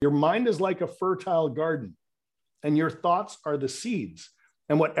Your mind is like a fertile garden, and your thoughts are the seeds.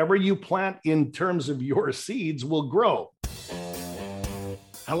 And whatever you plant in terms of your seeds will grow.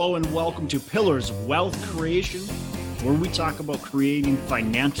 Hello and welcome to Pillars of Wealth Creation, where we talk about creating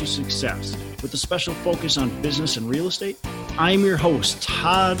financial success with a special focus on business and real estate. I'm your host,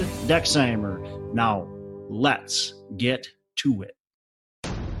 Todd Dexheimer. Now, let's get to it.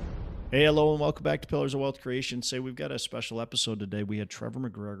 Hey, hello, and welcome back to Pillars of Wealth Creation. We've got a special episode today. We had Trevor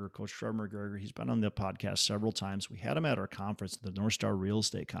McGregor, Coach Trevor McGregor. He's been on the podcast several times. We had him at our conference, the North Star Real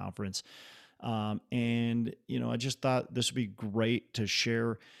Estate Conference. I just thought this would be great to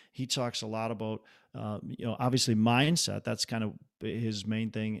share. He talks a lot about, obviously mindset. That's kind of his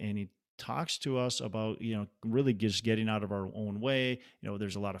main thing. And he talks to us about, really just getting out of our own way.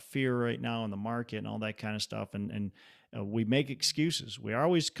 There's a lot of fear right now in the market and all that kind of stuff. And we make excuses. We are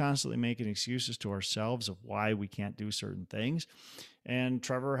always constantly making excuses to ourselves of why we can't do certain things. And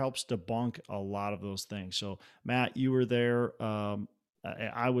Trevor helps debunk a lot of those things. So Matt, you were there.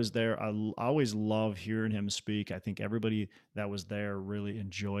 I was there. I always love hearing him speak. I think everybody that was there really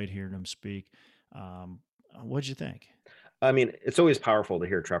enjoyed hearing him speak. What'd you think? I mean, it's always powerful to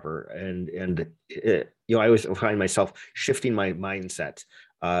hear Trevor, and I always find myself shifting my mindset,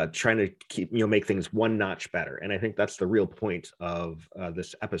 trying to keep, make things one notch better. And I think that's the real point of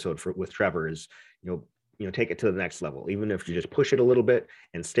this episode with Trevor is, take it to the next level. Even if you just push it a little bit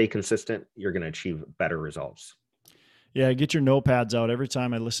and stay consistent, you're going to achieve better results. Yeah, get your notepads out. Every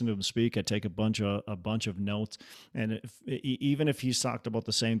time I listen to him speak, I take a bunch of notes. And even if he's talked about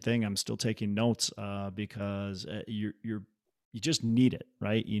the same thing, I'm still taking notes because you just need it,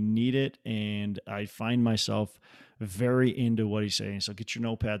 right? You need it, and I find myself very into what he's saying. So get your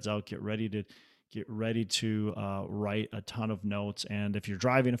notepads out. Get ready to write a ton of notes. And if you're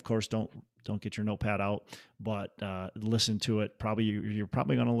driving, of course, don't get your notepad out, but listen to it. You're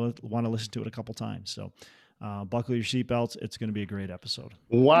probably going to want to listen to it a couple times. So. Buckle your seatbelts. It's going to be a great episode.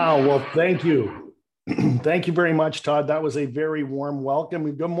 Wow. Well, thank you. Thank you very much, Todd. That was a very warm welcome.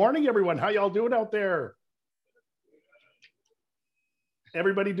 Good morning, everyone. How y'all doing out there?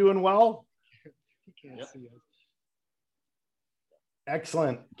 Everybody doing well? Yep.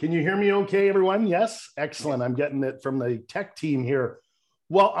 Excellent. Can you hear me okay, everyone? Yes? Excellent. I'm getting it from the tech team here.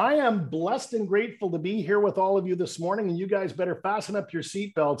 Well, I am blessed and grateful to be here with all of you this morning, and you guys better fasten up your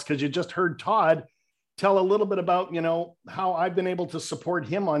seatbelts because you just heard Todd tell a little bit about, how I've been able to support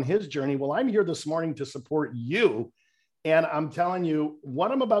him on his journey. Well, I'm here this morning to support you. And I'm telling you,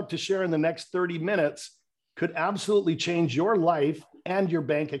 what I'm about to share in the next 30 minutes could absolutely change your life and your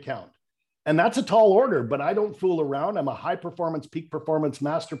bank account. And that's a tall order, but I don't fool around. I'm a high performance, peak performance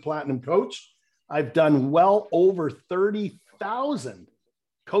master platinum coach. I've done well over 30,000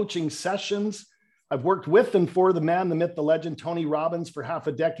 coaching sessions. I've worked with and for the man, the myth, the legend, Tony Robbins for half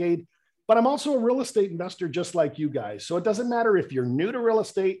a decade. But I'm also a real estate investor just like you guys. So it doesn't matter if you're new to real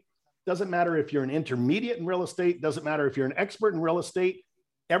estate, doesn't matter if you're an intermediate in real estate, doesn't matter if you're an expert in real estate.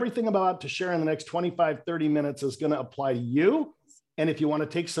 Everything I'm about to share in the next 25, 30 minutes is going to apply to you. And if you want to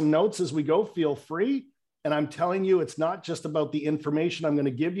take some notes as we go, feel free. And I'm telling you, it's not just about the information I'm going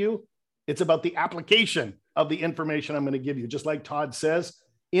to give you. It's about the application of the information I'm going to give you. Just like Todd says,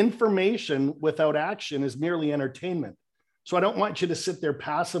 information without action is merely entertainment. So I don't want you to sit there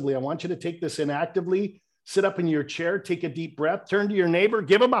passively. I want you to take this in actively, sit up in your chair, take a deep breath, turn to your neighbor,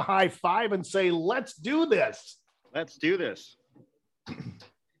 give him a high five and say, let's do this. Let's do this.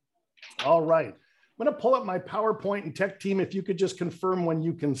 All right. I'm going to pull up my PowerPoint and tech team. If you could just confirm when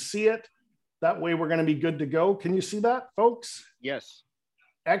you can see it. That way we're going to be good to go. Can you see that, folks? Yes.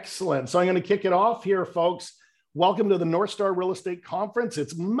 Excellent. So I'm going to kick it off here, folks. Welcome to the North Star Real Estate Conference.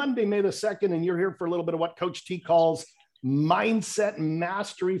 It's Monday, May the 2nd, and you're here for a little bit of what Coach T calls mindset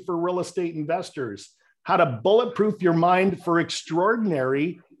mastery for real estate investors. How to bulletproof your mind for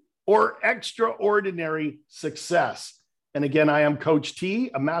extraordinary or extraordinary success. And again, I am Coach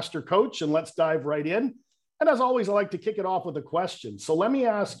T, a master coach, and let's dive right in. And as always, I like to kick it off with a question. So let me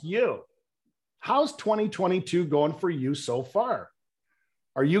ask you, how's 2022 going for you so far?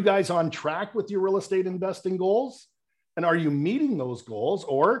 Are you guys on track with your real estate investing goals? And are you meeting those goals,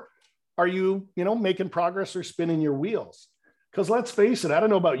 or are you, making progress or spinning your wheels? Because let's face it, I don't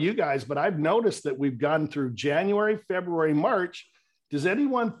know about you guys, but I've noticed that we've gone through January, February, March. Does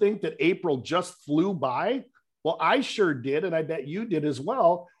anyone think that April just flew by? Well, I sure did, and I bet you did as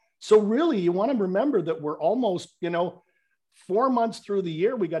well. So really, you want to remember that we're almost, 4 months through the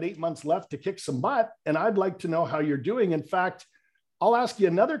year. We got 8 months left to kick some butt, and I'd like to know how you're doing. In fact, I'll ask you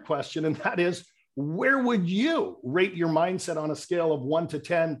another question, and that is, where would you rate your mindset on a scale of 1 to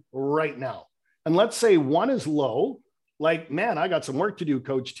 10 right now? And let's say 1 is low, like, man, I got some work to do,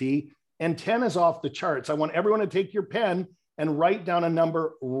 Coach T. And 10 is off the charts. I want everyone to take your pen and write down a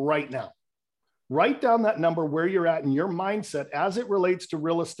number right now. Write down that number where you're at in your mindset as it relates to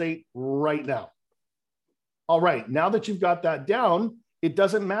real estate right now. All right, now that you've got that down, it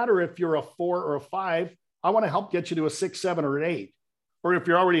doesn't matter if you're a 4 or a 5. I want to help get you to a 6, 7, or an 8. Or if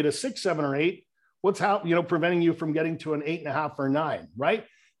you're already at a 6, 7, or 8, what's preventing you from getting to an 8.5 or 9, right?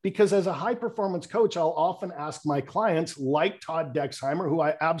 Because as a high performance coach, I'll often ask my clients, like Todd Dexheimer, who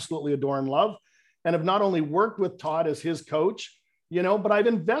I absolutely adore and love, and have not only worked with Todd as his coach, but I've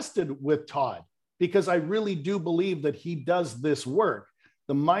invested with Todd because I really do believe that he does this work,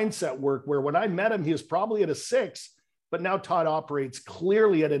 the mindset work, where when I met him, he was probably at a 6, but now Todd operates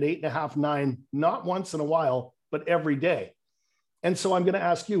clearly at an 8.5, 9, not once in a while, but every day. And so I'm going to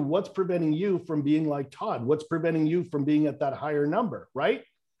ask you, what's preventing you from being like Todd? What's preventing you from being at that higher number, right?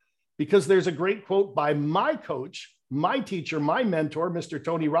 Because there's a great quote by my coach, my teacher, my mentor, Mr.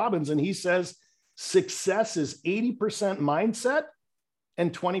 Tony Robbins, and he says, success is 80% mindset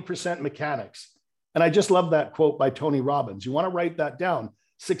and 20% mechanics. And I just love that quote by Tony Robbins. You want to write that down.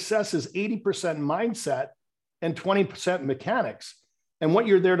 Success is 80% mindset and 20% mechanics. And what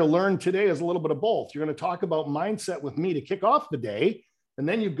you're there to learn today is a little bit of both. You're going to talk about mindset with me to kick off the day. And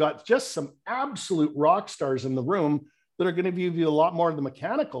then you've got just some absolute rock stars in the room that are going to give you a lot more of the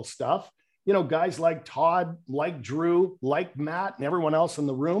mechanical stuff. Guys like Todd, like Drew, like Matt, and everyone else in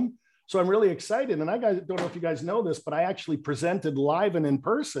the room. So I'm really excited. And I don't know if you guys know this, but I actually presented live and in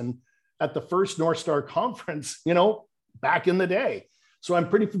person at the first North Star conference, back in the day. So I'm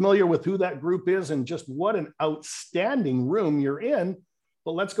pretty familiar with who that group is and just what an outstanding room you're in.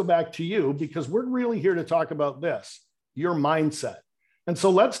 But let's go back to you, because we're really here to talk about this, your mindset. And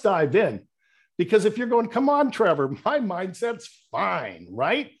so let's dive in, because if you're going, come on, Trevor, my mindset's fine,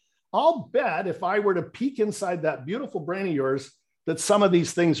 right? I'll bet if I were to peek inside that beautiful brain of yours, that some of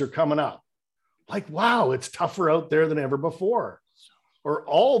these things are coming up. Like, wow, it's tougher out there than ever before. Or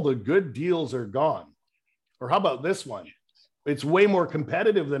all the good deals are gone. Or how about this one? It's way more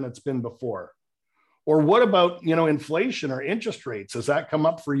competitive than it's been before. Or what about, inflation or interest rates? Has that come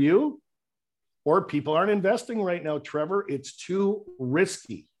up for you? Or people aren't investing right now, Trevor. It's too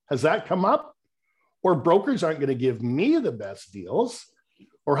risky. Has that come up? Or brokers aren't going to give me the best deals.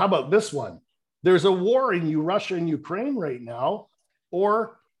 Or how about this one? There's a war in Russia and Ukraine right now.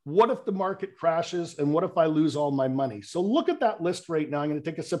 Or what if the market crashes and what if I lose all my money? So look at that list right now. I'm going to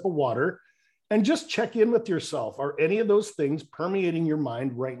take a sip of water and just check in with yourself. Are any of those things permeating your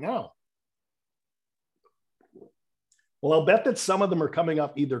mind right now? Well, I'll bet that some of them are coming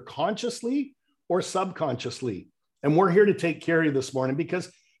up either consciously or subconsciously. And we're here to take care of you this morning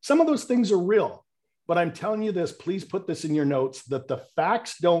because some of those things are real. But I'm telling you this, please put this in your notes, that the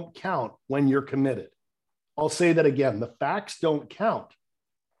facts don't count when you're committed. I'll say that again. The facts don't count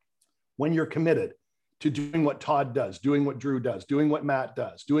when you're committed to doing what Todd does, doing what Drew does, doing what Matt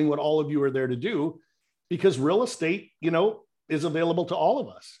does, doing what all of you are there to do, because real estate, is available to all of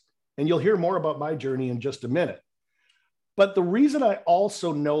us. And you'll hear more about my journey in just a minute. But the reason I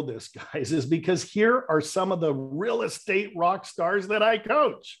also know this, guys, is because here are some of the real estate rock stars that I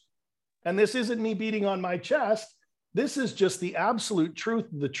coach. And this isn't me beating on my chest. This is just the absolute truth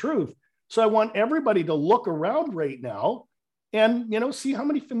of the truth. So I want everybody to look around right now and, see how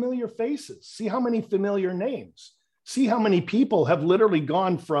many familiar faces, see how many familiar names, see how many people have literally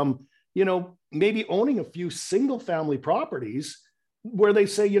gone from, maybe owning a few single family properties where they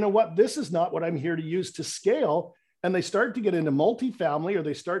say, this is not what I'm here to use to scale. And they start to get into multifamily or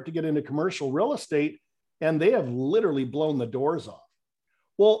they start to get into commercial real estate, and they have literally blown the doors off.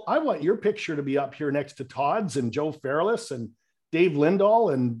 Well, I want your picture to be up here next to Todd's and Joe Fairless and Dave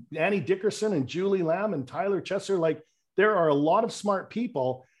Lindahl and Annie Dickerson and Julie Lamb and Tyler Chesser. Like, there are a lot of smart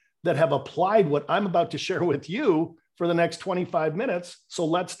people that have applied what I'm about to share with you for the next 25 minutes. So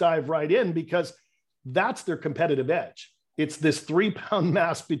let's dive right in, because that's their competitive edge. It's this 3-pound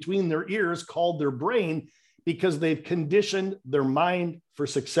mass between their ears called their brain, because they've conditioned their mind for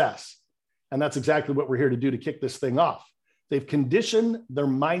success. And that's exactly what we're here to do to kick this thing off. They've conditioned their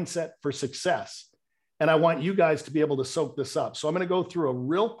mindset for success. And I want you guys to be able to soak this up. So I'm going to go through a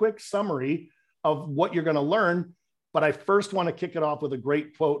real quick summary of what you're going to learn. But I first want to kick it off with a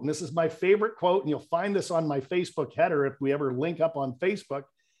great quote. And this is my favorite quote. And you'll find this on my Facebook header if we ever link up on Facebook.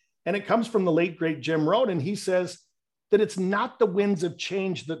 And it comes from the late, great Jim Rohn. And he says that it's not the winds of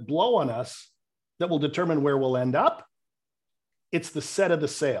change that blow on us that will determine where we'll end up. It's the set of the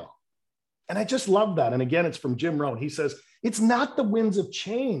sail. And I just love that. And again, it's from Jim Rohn. He says, it's not the winds of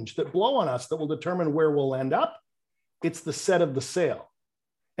change that blow on us that will determine where we'll end up. It's the set of the sail.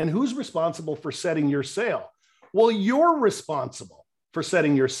 And who's responsible for setting your sail? Well, you're responsible for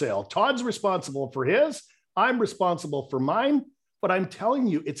setting your sail. Todd's responsible for his. I'm responsible for mine. But I'm telling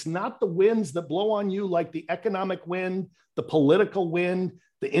you, it's not the winds that blow on you like the economic wind, the political wind,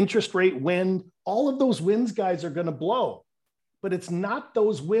 the interest rate wind. All of those winds, guys, are going to blow. But it's not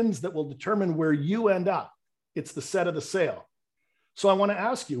those winds that will determine where you end up. It's the set of the sail. So I want to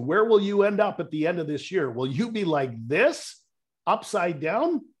ask you, where will you end up at the end of this year? Will you be like this, upside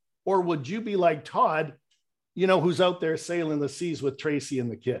down? Or would you be like Todd, who's out there sailing the seas with Tracy and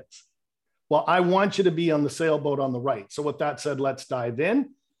the kids? Well, I want you to be on the sailboat on the right. So with that said, let's dive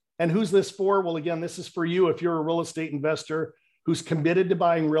in. And who's this for? Well, again, this is for you if you're a real estate investor who's committed to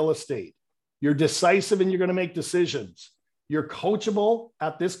buying real estate. You're decisive and you're going to make decisions. You're coachable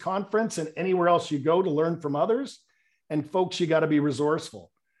at this conference and anywhere else you go to learn from others. And folks, you got to be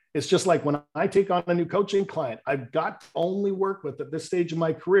resourceful. It's just like when I take on a new coaching client, I've got to only work with at this stage of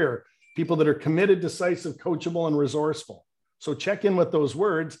my career, people that are committed, decisive, coachable, and resourceful. So check in with those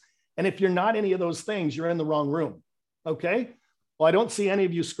words. And if you're not any of those things, you're in the wrong room. Okay. Well, I don't see any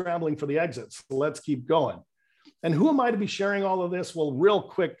of you scrambling for the exits. So let's keep going. And who am I to be sharing all of this? Well, real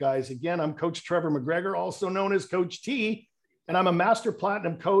quick, guys. Again, I'm Coach Trevor McGregor, also known as Coach T. And I'm a master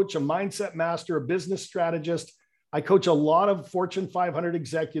platinum coach, a mindset master, a business strategist. I coach a lot of Fortune 500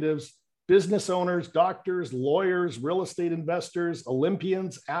 executives, business owners, doctors, lawyers, real estate investors,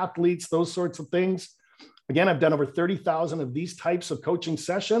 Olympians, athletes, those sorts of things. Again, I've done over 30,000 of these types of coaching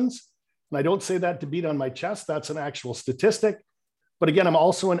sessions. And I don't say that to beat on my chest. That's an actual statistic. But again, I'm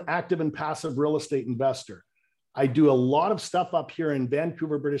also an active and passive real estate investor. I do a lot of stuff up here in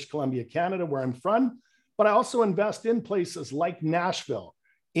Vancouver, British Columbia, Canada, where I'm from. But I also invest in places like Nashville,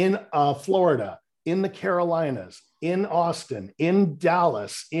 in Florida, in the Carolinas, in Austin, in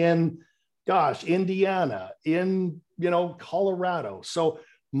Dallas, in, Indiana, in, Colorado. So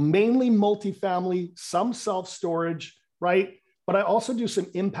mainly multifamily, some self-storage, right? But I also do some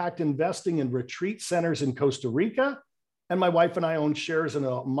impact investing in retreat centers in Costa Rica. And my wife and I own shares in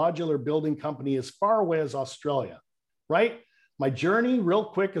a modular building company as far away as Australia, right? My journey, real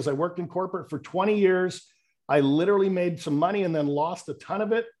quick, as I worked in corporate for 20 years, I literally made some money and then lost a ton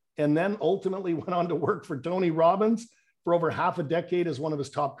of it. And then ultimately went on to work for Tony Robbins for over half a decade as one of his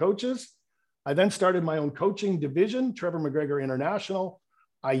top coaches. I then started my own coaching division, Trevor McGregor International.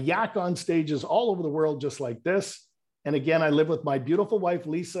 I yak on stages all over the world just like this. And again, I live with my beautiful wife,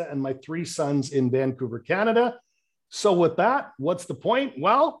 Lisa, and my 3 sons in Vancouver, Canada. So with that, what's the point?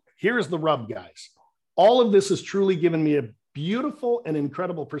 Well, here's the rub, guys. All of this has truly given me a beautiful and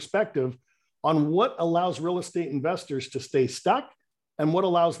incredible perspective on what allows real estate investors to stay stuck and what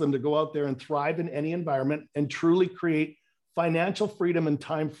allows them to go out there and thrive in any environment and truly create financial freedom and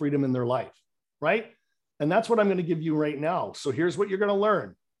time freedom in their life, right? And that's what I'm going to give you right now. So here's what you're going to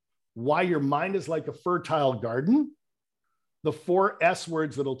learn: why your mind is like a fertile garden, the 4 S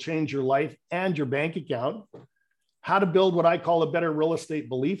words that'll change your life and your bank account, how to build what I call a better real estate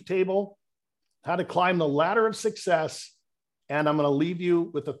belief table, how to climb the ladder of success, and I'm going to leave you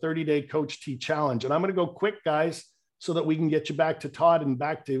with a 30-day Coach T challenge. And I'm going to go quick, guys, so that we can get you back to Todd and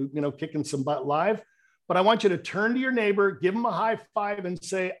back to, kicking some butt live. But I want you to turn to your neighbor, give him a high five and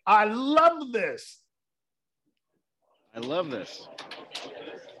say, I love this. I love this.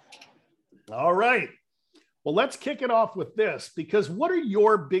 All right. Well, let's kick it off with this, because what are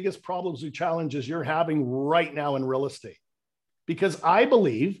your biggest problems or challenges you're having right now in real estate? Because I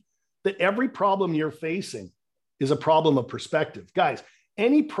believe that every problem you're facing is a problem of perspective. Guys,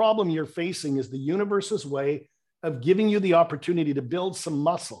 any problem you're facing is the universe's way of giving you the opportunity to build some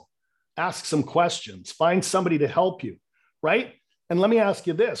muscle, ask some questions, find somebody to help you, right? And let me ask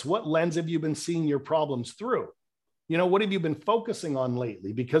you this: what lens have you been seeing your problems through? What have you been focusing on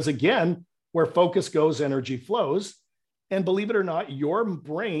lately? Because again, where focus goes, energy flows. And believe it or not, your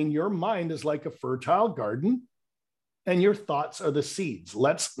brain, your mind is like a fertile garden, and your thoughts are the seeds.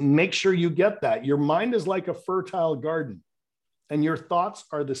 Let's make sure you get that. Your mind is like a fertile garden, and your thoughts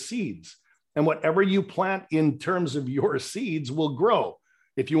are the seeds. And whatever you plant in terms of your seeds will grow.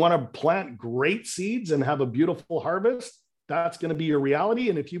 If you want to plant great seeds and have a beautiful harvest, that's going to be your reality.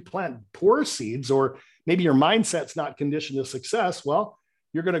 And if you plant poor seeds, or maybe your mindset's not conditioned to success, well,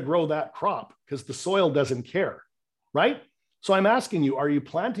 you're going to grow that crop because the soil doesn't care, right? So I'm asking you, are you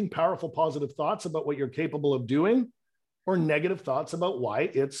planting powerful, positive thoughts about what you're capable of doing, or negative thoughts about why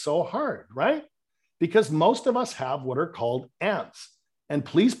it's so hard, right? Because most of us have what are called ants. And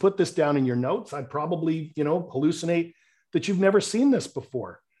please put this down in your notes. I'd probably, hallucinate that you've never seen this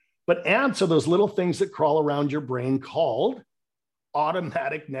before. But ants are those little things that crawl around your brain called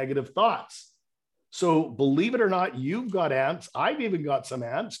automatic negative thoughts. So believe it or not, you've got ants. I've even got some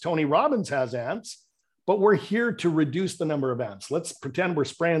ants. Tony Robbins has ants. but we're here to reduce the number of ants. Let's pretend we're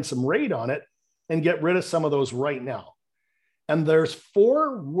spraying some Raid on it and get rid of some of those right now. And there's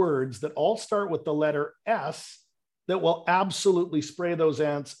 4 words that all start with the letter S that will absolutely spray those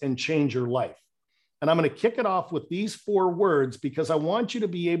ants and change your life. And I'm going to kick it off with these 4 words because I want you to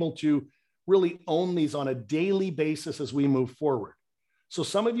be able to really own these on a daily basis as we move forward. So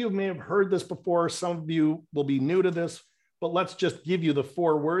some of you may have heard this before. Some of you will be new to this, but let's just give you the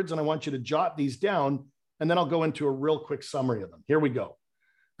 4 words and I want you to jot these down and then I'll go into a real quick summary of them. Here we go.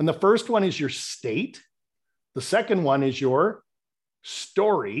 And the first one is your state. The second one is your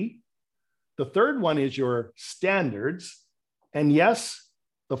story. The third one is your standards. And yes,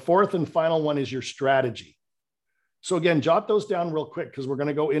 the fourth and final one is your strategy. So again, jot those down real quick because we're going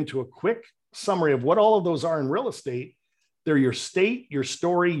to go into a quick summary of what all of those are in real estate. They're your state, your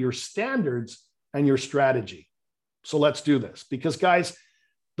story, your standards, and your strategy. So let's do this because guys,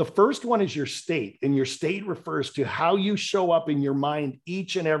 the first one is your state, and your state refers to how you show up in your mind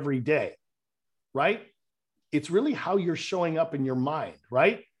each and every day, right? It's really how you're showing up in your mind,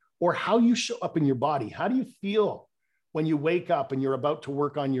 right? Or how you show up in your body. How do you feel when you wake up and you're about to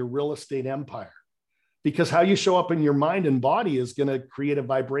work on your real estate empire? Because how you show up in your mind and body is going to create a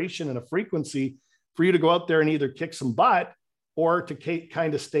vibration and a frequency for you to go out there and either kick some butt or to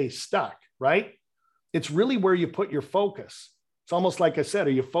kind of stay stuck, right? It's really where you put your focus. It's almost like I said,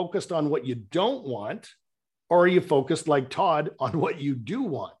 are you focused on what you don't want, or are you focused like Todd on what you do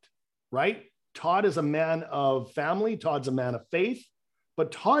want, right? Todd is a man of family. Todd's a man of faith,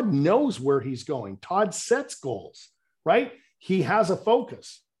 but Todd knows where he's going. Todd sets goals, right? He has a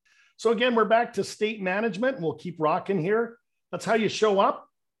focus. So again, we're back to state management and we'll keep rocking here. That's how you show up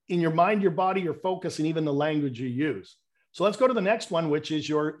in your mind, your body, your focus, and even the language you use. So let's go to the next one, which is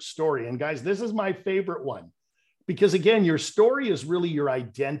your story. And guys, this is my favorite one because again, your story is really your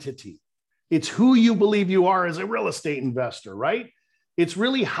identity. It's who you believe you are as a real estate investor, right? It's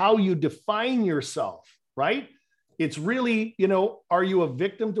really how you define yourself, right? It's really, are you a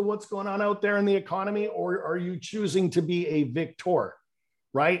victim to what's going on out there in the economy, or are you choosing to be a victor,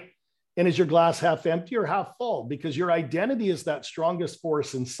 right? And is your glass half empty or half full? Because your identity is that strongest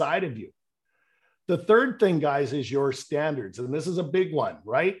force inside of you. The third thing, guys, is your standards. And this is a big one,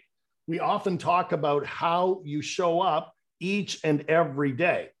 right? We often talk about how you show up each and every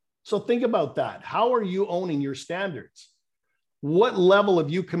day. So think about that. How are you owning your standards? What level have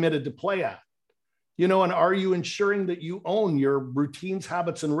you committed to play at? And are you ensuring that you own your routines,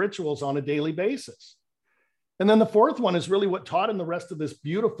 habits, and rituals on a daily basis? And then the fourth one is really what Todd and the rest of this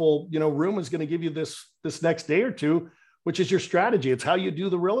beautiful, room is going to give you this next day or two, which is your strategy. It's how you do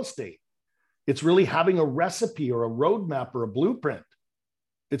the real estate. It's really having a recipe or a roadmap or a blueprint.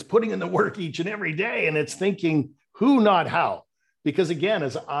 It's putting in the work each and every day, and it's thinking who, not how. Because again,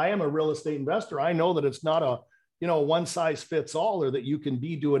 as I am a real estate investor, I know that it's not a one size fits all, or that you can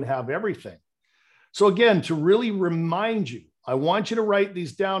be, do, and have everything. So again, to really remind you, I want you to write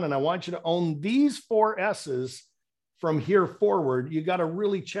these down and I want you to own these 4 S's from here forward. You got to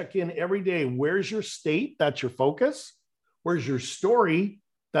really check in every day. Where's your state? That's your focus. Where's your story?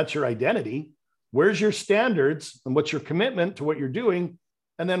 That's your identity. Where's your standards and what's your commitment to what you're doing?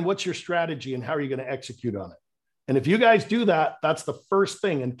 And then what's your strategy and how are you going to execute on it? And if you guys do that, that's the first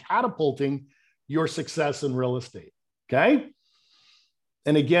thing in catapulting your success in real estate. Okay.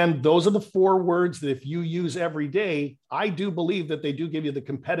 And again, those are the 4 words that if you use every day, I do believe that they do give you the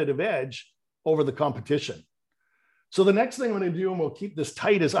competitive edge over the competition. So the next thing I'm going to do, and we'll keep this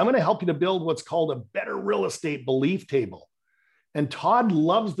tight, is I'm going to help you to build what's called a better real estate belief table. And Todd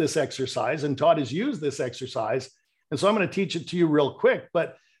loves this exercise, and Todd has used this exercise. And so I'm going to teach it to you real quick.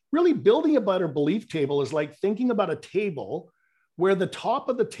 But really building a better belief table is like thinking about a table where the top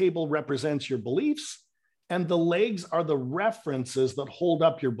of the table represents your beliefs and the legs are the references that hold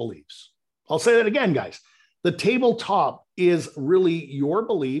up your beliefs. I'll say that again, guys. The tabletop is really your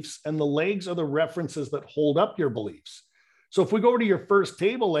beliefs and the legs are the references that hold up your beliefs. So if we go to your first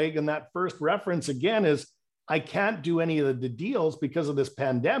table leg, and that first reference again is, I can't do any of the deals because of this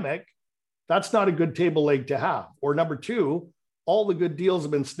pandemic, that's not a good table leg to have. Or number 2, all the good deals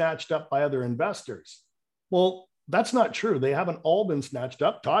have been snatched up by other investors. Well, that's not true. They haven't all been snatched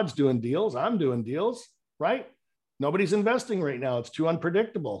up. Todd's doing deals. I'm doing deals, right? Nobody's investing right now. It's too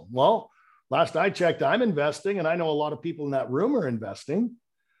unpredictable. Well, last I checked, I'm investing, and I know a lot of people in that room are investing.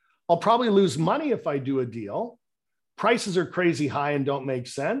 I'll probably lose money if I do a deal. Prices are crazy high and don't make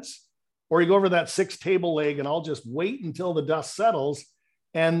sense. Or you go over that 6 table leg and I'll just wait until the dust settles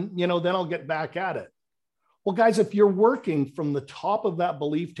and, then I'll get back at it. Well, guys, if you're working from the top of that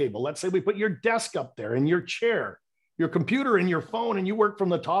belief table, let's say we put your desk up there and your chair, your computer and your phone and you work from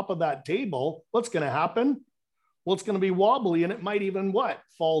the top of that table, what's going to happen? Well, it's going to be wobbly and it might even what?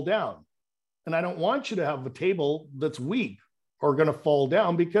 Fall down. And I don't want you to have a table that's weak or going to fall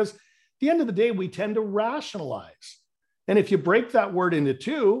down, because at the end of the day, we tend to rationalize. And if you break that word into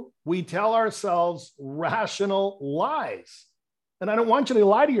two, we tell ourselves rational lies. And I don't want you to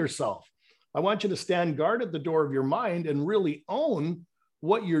lie to yourself. I want you to stand guard at the door of your mind and really own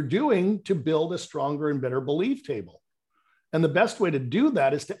what you're doing to build a stronger and better belief table. And the best way to do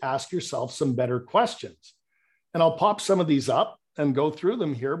that is to ask yourself some better questions. And I'll pop some of these up and go through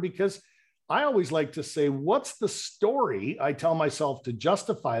them here, because I always like to say, what's the story I tell myself to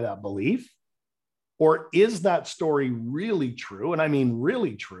justify that belief? Or is that story really true? And I mean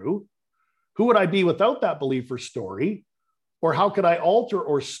really true. Who would I be without that belief or story? Or how could I alter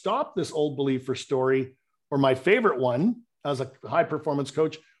or stop this old belief or story? Or my favorite one as a high performance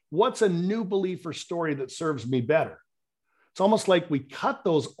coach, what's a new belief or story that serves me better? It's almost like we cut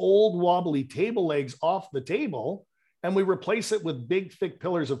those old wobbly table legs off the table and we replace it with big, thick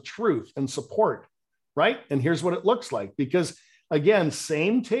pillars of truth and support, right? And here's what it looks like. Because again,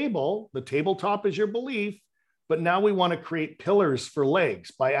 same table, the tabletop is your belief, but now we want to create pillars for legs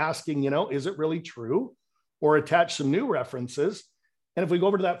by asking, is it really true? Or attach some new references. And if we go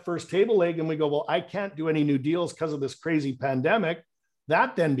over to that first table leg and we go, well, I can't do any new deals because of this crazy pandemic,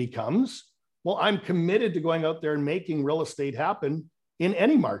 that then becomes, well, I'm committed to going out there and making real estate happen in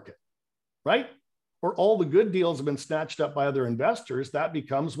any market, right? Or all the good deals have been snatched up by other investors. That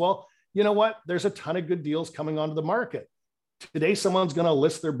becomes, well, you know what? There's a ton of good deals coming onto the market. Today, someone's going to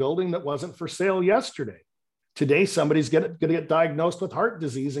list their building that wasn't for sale yesterday. Today, somebody's going to get diagnosed with heart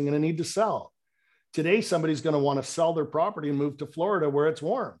disease and going to need to sell. Today, somebody's going to want to sell their property and move to Florida where it's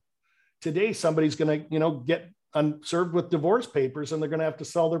warm. Today, somebody's going to, get served with divorce papers and they're going to have to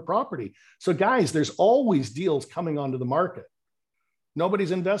sell their property. So guys, there's always deals coming onto the market.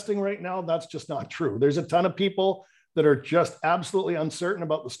 Nobody's investing right now. That's just not true. There's a ton of people that are just absolutely uncertain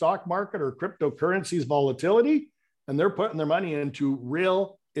about the stock market or cryptocurrency's volatility, and they're putting their money into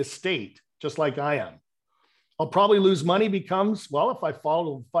real estate, just like I am. I'll probably lose money becomes, well, if I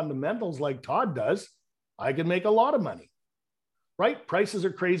follow fundamentals like Todd does, I can make a lot of money, right? Prices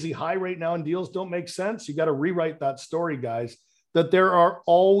are crazy high right now and deals don't make sense. You got to rewrite that story, guys, that there are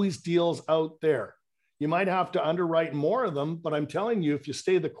always deals out there. You might have to underwrite more of them, but I'm telling you, if you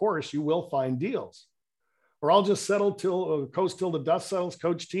stay the course, you will find deals. Or I'll just settle coast till the dust settles,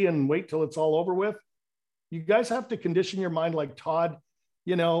 Coach T, and wait till it's all over with. You guys have to condition your mind like Todd,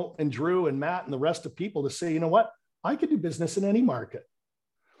 and Drew and Matt and the rest of people to say, you know what? I could do business in any market.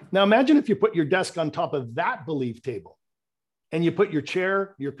 Now imagine if you put your desk on top of that belief table and you put your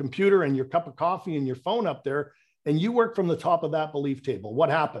chair, your computer, and your cup of coffee and your phone up there, and you work from the top of that belief table. What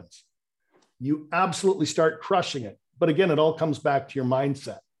happens? You absolutely start crushing it. But again, it all comes back to your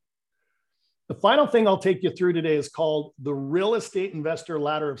mindset. The final thing I'll take you through today is called the Real Estate Investor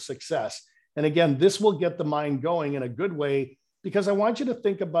Ladder of Success. And again, this will get the mind going in a good way, because I want you to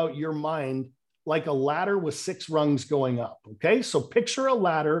think about your mind like a ladder with 6 rungs going up. Okay. So picture a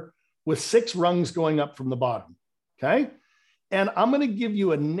ladder with 6 rungs going up from the bottom. Okay. And I'm going to give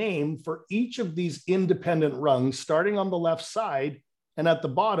you a name for each of these independent rungs, starting on the left side and at the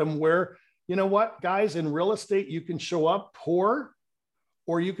bottom, where, you know what, guys, in real estate, you can show up poor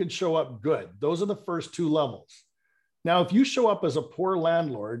or you can show up good. Those are the first 2 levels. Now, if you show up as a poor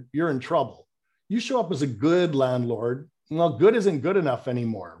landlord, you're in trouble. You show up as a good landlord, well, good isn't good enough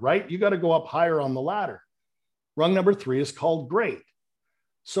anymore, right? You got to go up higher on the ladder. Rung number 3 is called great.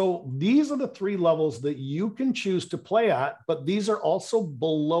 So these are the 3 levels that you can choose to play at, but these are also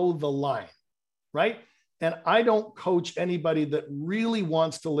below the line, right? And I don't coach anybody that really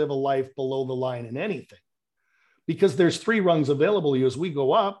wants to live a life below the line in anything, because there's 3 rungs available to you. As we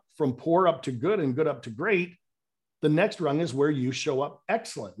go up from poor up to good and good up to great, the next rung is where you show up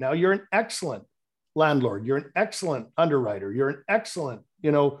excellent. Now you're an excellent landlord. You're an excellent underwriter. You're an excellent,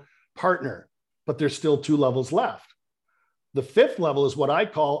 partner, but there's still 2 levels left. The 5th level is what I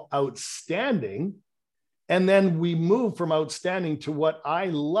call outstanding. And then we move from outstanding to what I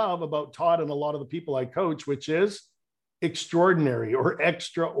love about Todd and a lot of the people I coach, which is extraordinary or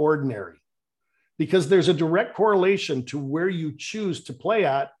extraordinary, because there's a direct correlation to where you choose to play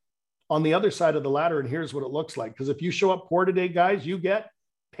at on the other side of the ladder. And here's what it looks like. Because if you show up poor today, guys, you get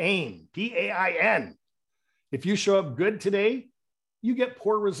pain, P-A-I-N. If you show up good today, you get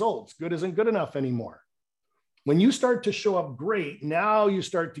poor results. Good isn't good enough anymore. When you start to show up great, now you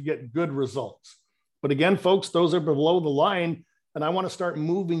start to get good results. But again, folks, those are below the line. And I want to start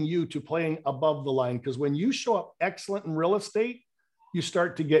moving you to playing above the line, because when you show up excellent in real estate, you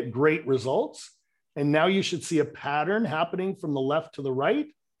start to get great results. And now you should see a pattern happening from the left to the right.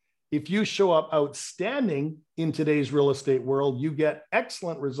 If you show up outstanding in today's real estate world, you get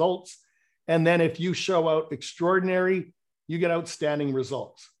excellent results. And then if you show out extraordinary, you get outstanding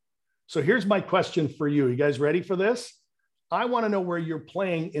results. So here's my question for you. You guys ready for this? I want to know where you're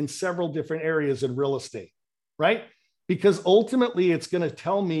playing in several different areas in real estate, right? Because ultimately it's going to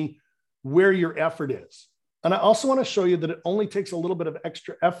tell me where your effort is. And I also want to show you that it only takes a little bit of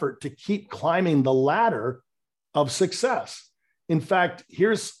extra effort to keep climbing the ladder of success. In fact,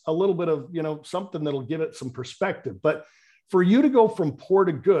 here's a little bit of, something that'll give it some perspective. But for you to go from poor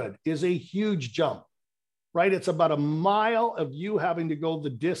to good is a huge jump, right? It's about a mile of you having to go the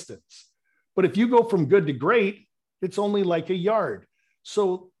distance. But if you go from good to great, it's only like a yard.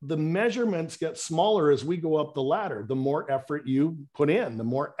 So the measurements get smaller as we go up the ladder. The more effort you put in, the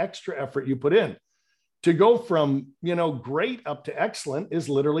more extra effort you put in. To go from, great up to excellent is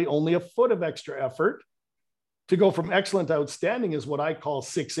literally only a foot of extra effort. To go from excellent to outstanding is what I call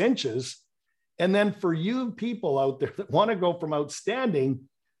 6 inches. And then for you people out there that want to go from outstanding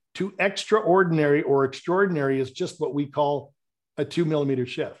to extraordinary or extraordinary is just what we call a 2 millimeter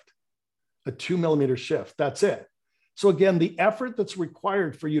shift. A 2 millimeter shift. That's it. So again, the effort that's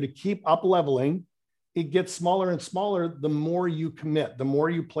required for you to keep up leveling, it gets smaller and smaller the more you commit, the more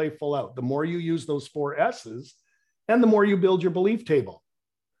you play full out, the more you use those 4 S's, and the more you build your belief table.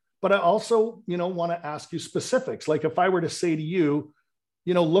 But I also, want to ask you specifics. Like if I were to say to you,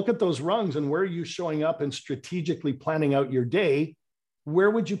 look at those rungs and where are you showing up and strategically planning out your day, where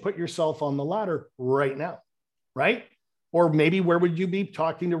would you put yourself on the ladder right now, right? Or maybe where would you be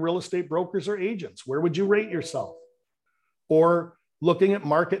talking to real estate brokers or agents? Where would you rate yourself? Or looking at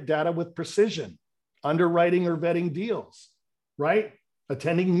market data with precision, underwriting or vetting deals, right?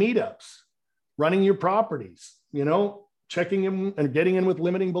 Attending meetups, running your properties, checking in and getting in with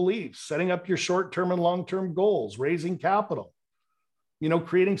limiting beliefs, setting up your short-term and long-term goals, raising capital,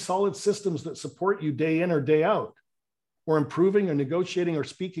 creating solid systems that support you day in or day out, or improving or negotiating or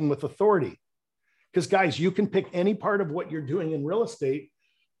speaking with authority. Because guys, you can pick any part of what you're doing in real estate,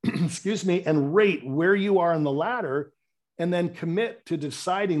 and rate where you are on the ladder, and then commit to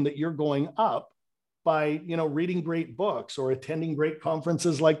deciding that you're going up by, reading great books or attending great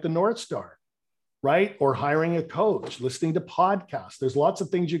conferences like the North Star, right? Or hiring a coach, listening to podcasts. There's lots of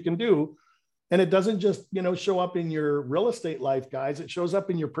things you can do. And it doesn't just, show up in your real estate life, guys. It shows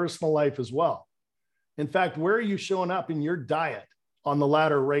up in your personal life as well. In fact, where are you showing up in your diet on the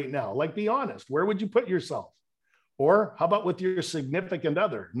ladder right now? Like, be honest, where would you put yourself? Or how about with your significant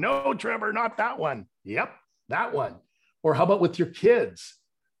other? No, Trevor, not that one. Yep, that one. Or how about with your kids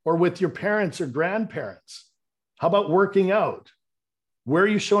or with your parents or grandparents? How about working out? Where are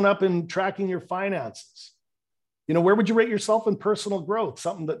you showing up in tracking your finances? Where would you rate yourself in personal growth?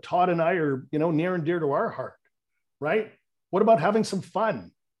 Something that Todd and I are, near and dear to our heart, right? What about having some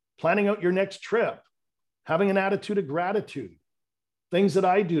fun, planning out your next trip, having an attitude of gratitude, things that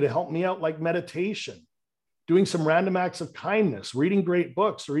I do to help me out, like meditation, doing some random acts of kindness, reading great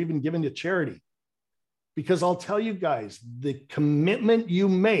books, or even giving to charity? Because I'll tell you guys, the commitment you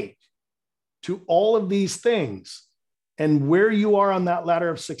make to all of these things and where you are on that ladder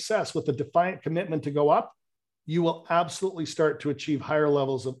of success with a defiant commitment to go up, you will absolutely start to achieve higher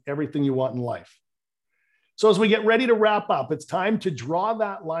levels of everything you want in life. So as we get ready to wrap up, it's time to draw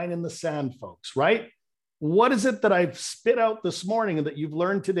that line in the sand, folks, right? What is it that I've spit out this morning and that you've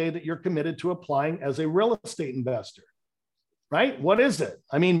learned today that you're committed to applying as a real estate investor, right? What is it?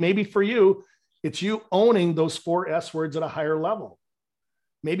 I mean, maybe for you, it's you owning those 4 S words at a higher level.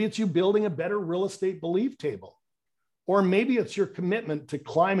 Maybe it's you building a better real estate belief table. Or maybe it's your commitment to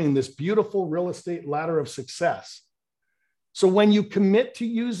climbing this beautiful real estate ladder of success. So when you commit to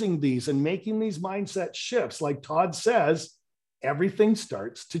using these and making these mindset shifts, like Todd says, everything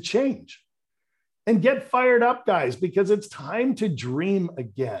starts to change. And get fired up, guys, because it's time to dream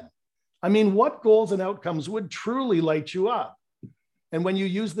again. I mean, what goals and outcomes would truly light you up? And when you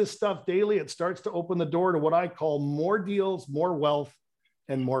use this stuff daily, it starts to open the door to what I call more deals, more wealth,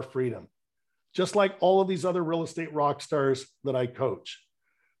 and more freedom. Just like all of these other real estate rock stars that I coach.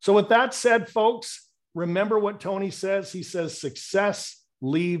 So with that said, folks, remember what Tony says. He says, success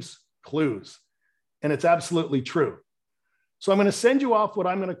leaves clues. And it's absolutely true. So I'm going to send you off what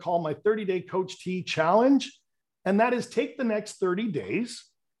I'm going to call my 30-day Coach T challenge. And that is take the next 30 days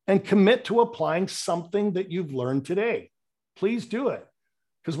and commit to applying something that you've learned today. Please do it.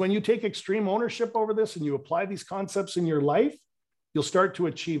 Because when you take extreme ownership over this and you apply these concepts in your life, you'll start to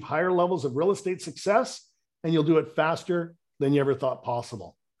achieve higher levels of real estate success, and you'll do it faster than you ever thought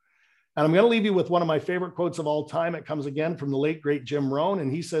possible. And I'm going to leave you with one of my favorite quotes of all time. It comes again from the late, great Jim Rohn. And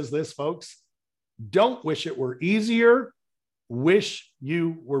he says this, folks: Don't wish it were easier. Wish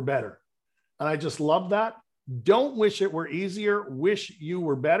you were better. And I just love that. Don't wish it were easier. Wish you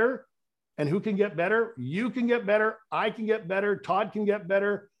were better. And who can get better? You can get better. I can get better. Todd can get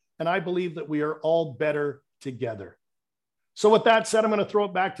better. And I believe that we are all better together. So with that said, I'm going to throw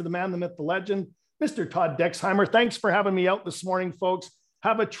it back to the man, the myth, the legend, Mr. Todd Dexheimer. Thanks for having me out this morning, folks.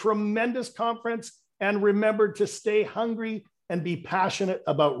 Have a tremendous conference. And remember to stay hungry and be passionate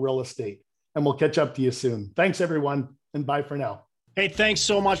about real estate. And we'll catch up to you soon. Thanks, everyone. And bye for now. Hey, thanks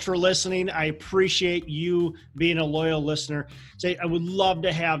so much for listening. I appreciate you being a loyal listener. I would love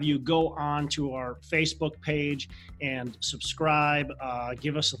to have you go on to our Facebook page and subscribe,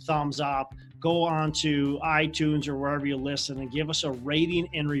 give us a thumbs up, go on to iTunes or wherever you listen and give us a rating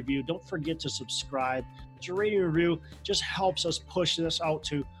and review. Don't forget to subscribe. Your rating and review just helps us push this out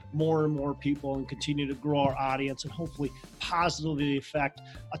to more and more people and continue to grow our audience and hopefully positively affect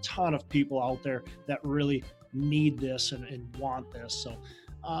a ton of people out there that really need this and want this. So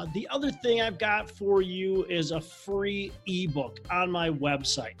the other thing I've got for you is a free ebook on my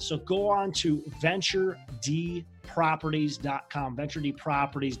website. So go on to VentureDproperties.com,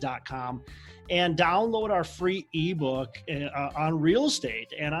 VentureDproperties.com, and download our free ebook on real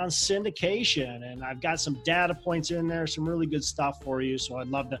estate and on syndication. And I've got some data points in there, some really good stuff for you. So I'd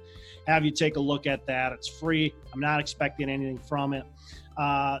love to have you take a look at that. It's free. I'm not expecting anything from it.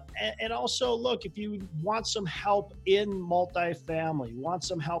 And also, look, if you want some help in multifamily, want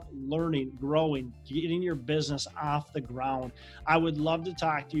some help learning, growing, getting your business off the ground, I would love to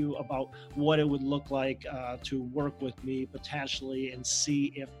talk to you about what it would look like to work with me potentially and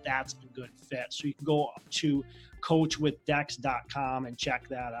see if that's a good fit. So you can go to coachwithdex.com and check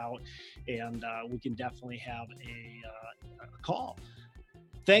that out, and we can definitely have a call.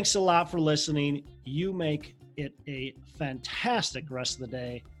 Thanks a lot for listening. You make it a fantastic rest of the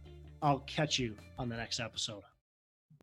day. I'll catch you on the next episode.